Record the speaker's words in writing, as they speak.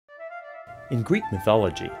In Greek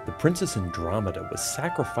mythology, the Princess Andromeda was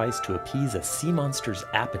sacrificed to appease a sea monster's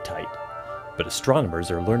appetite. But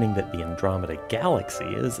astronomers are learning that the Andromeda Galaxy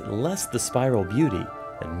is less the spiral beauty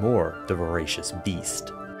and more the voracious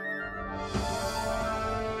beast.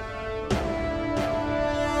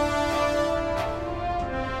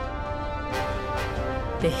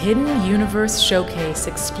 The Hidden Universe Showcase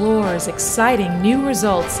explores exciting new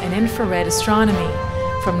results in infrared astronomy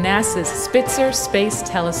from NASA's Spitzer Space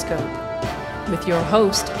Telescope, with your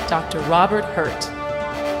host, Dr. Robert Hurt.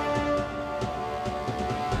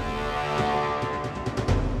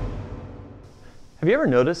 Have you ever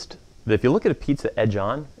noticed that if you look at a pizza edge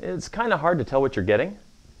on, it's kind of hard to tell what you're getting?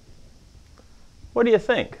 What do you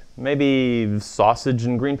think? Maybe sausage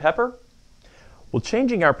and green pepper? Well,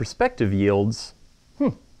 changing our perspective yields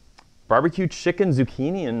barbecue chicken,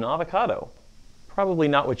 zucchini, and avocado. Probably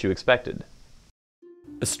not what you expected.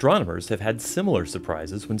 Astronomers have had similar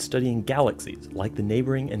surprises when studying galaxies like the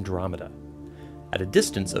neighboring Andromeda. At a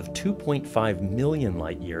distance of 2.5 million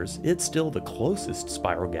light-years, it's still the closest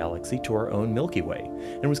spiral galaxy to our own Milky Way,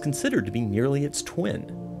 and was considered to be nearly its twin.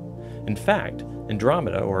 In fact,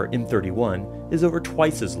 Andromeda, or M31, is over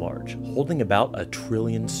twice as large, holding about 1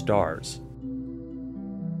 trillion stars.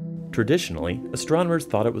 Traditionally, astronomers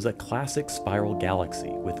thought it was a classic spiral galaxy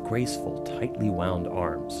with graceful, tightly wound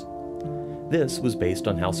arms. This was based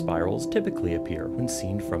on how spirals typically appear when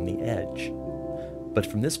seen from the edge. But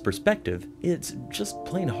from this perspective, it's just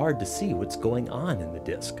plain hard to see what's going on in the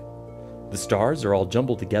disk. The stars are all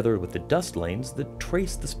jumbled together with the dust lanes that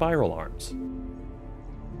trace the spiral arms.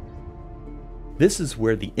 This is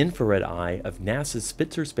where the infrared eye of NASA's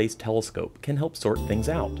Spitzer Space Telescope can help sort things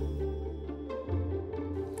out.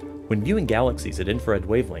 When viewing galaxies at infrared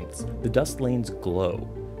wavelengths, the dust lanes glow.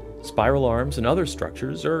 Spiral arms and other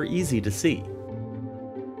structures are easy to see.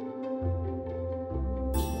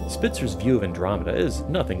 Spitzer's view of Andromeda is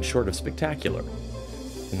nothing short of spectacular.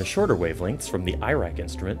 In the shorter wavelengths from the IRAC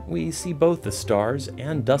instrument, we see both the stars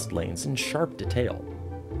and dust lanes in sharp detail.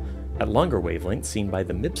 At longer wavelengths seen by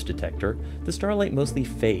the MIPS detector, the starlight mostly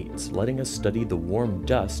fades, letting us study the warm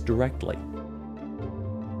dust directly.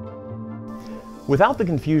 Without the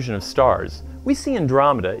confusion of stars, we see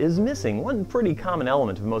Andromeda is missing one pretty common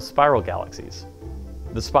element of most spiral galaxies: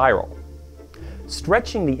 the spiral.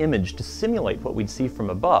 Stretching the image to simulate what we'd see from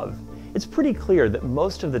above, it's pretty clear that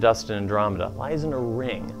most of the dust in Andromeda lies in a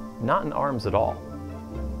ring, not in arms at all.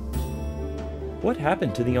 What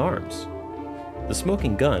happened to the arms? The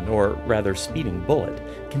smoking gun, or rather speeding bullet,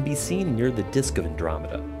 can be seen near the disk of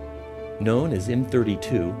Andromeda. Known as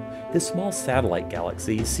M32, this small satellite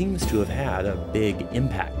galaxy seems to have had a big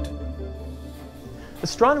impact.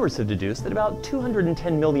 Astronomers have deduced that about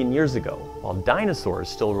 210 million years ago, while dinosaurs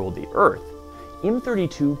still ruled the Earth,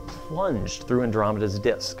 M32 plunged through Andromeda's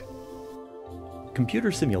disk.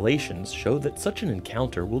 Computer simulations show that such an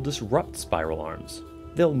encounter will disrupt spiral arms.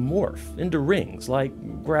 They'll morph into rings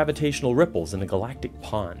like gravitational ripples in a galactic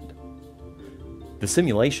pond. The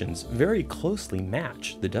simulations very closely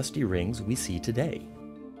match the dusty rings we see today.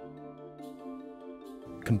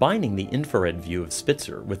 Combining the infrared view of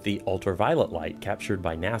Spitzer with the ultraviolet light captured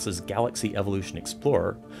by NASA's Galaxy Evolution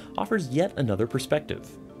Explorer offers yet another perspective.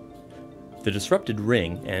 The disrupted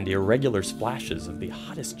ring and irregular splashes of the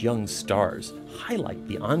hottest young stars highlight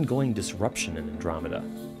the ongoing disruption in Andromeda.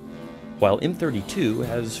 While M32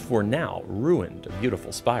 has for now ruined a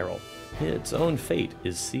beautiful spiral, its own fate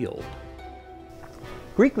is sealed.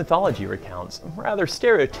 Greek mythology recounts, rather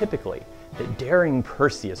stereotypically, that daring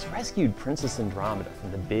Perseus rescued Princess Andromeda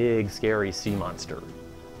from the big, scary sea monster.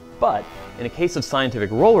 But, in a case of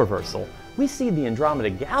scientific role reversal, we see the Andromeda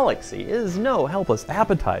Galaxy is no helpless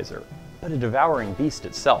appetizer, but a devouring beast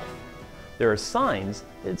itself. There are signs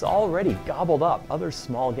it's already gobbled up other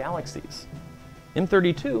small galaxies.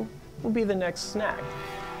 M32 will be the next snack.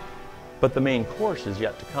 But the main course is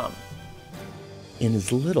yet to come. In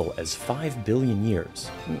as little as 5 billion years,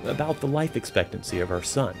 about the life expectancy of our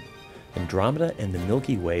Sun, Andromeda and the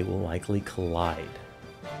Milky Way will likely collide.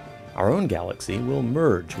 Our own galaxy will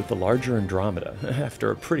merge with the larger Andromeda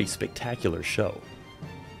after a pretty spectacular show.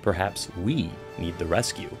 Perhaps we need the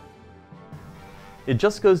rescue. It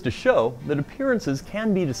just goes to show that appearances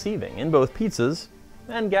can be deceiving in both pizzas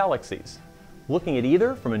and galaxies. Looking at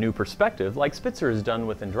either from a new perspective, like Spitzer has done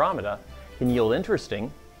with Andromeda, can yield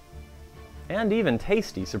interesting and even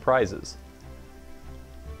tasty surprises.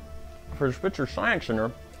 For the Spitzer Science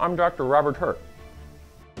Center, I'm Dr. Robert Hurt.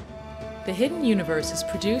 The Hidden Universe is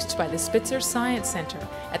produced by the Spitzer Science Center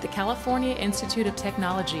at the California Institute of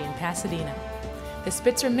Technology in Pasadena. The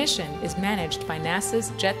Spitzer mission is managed by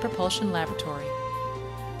NASA's Jet Propulsion Laboratory.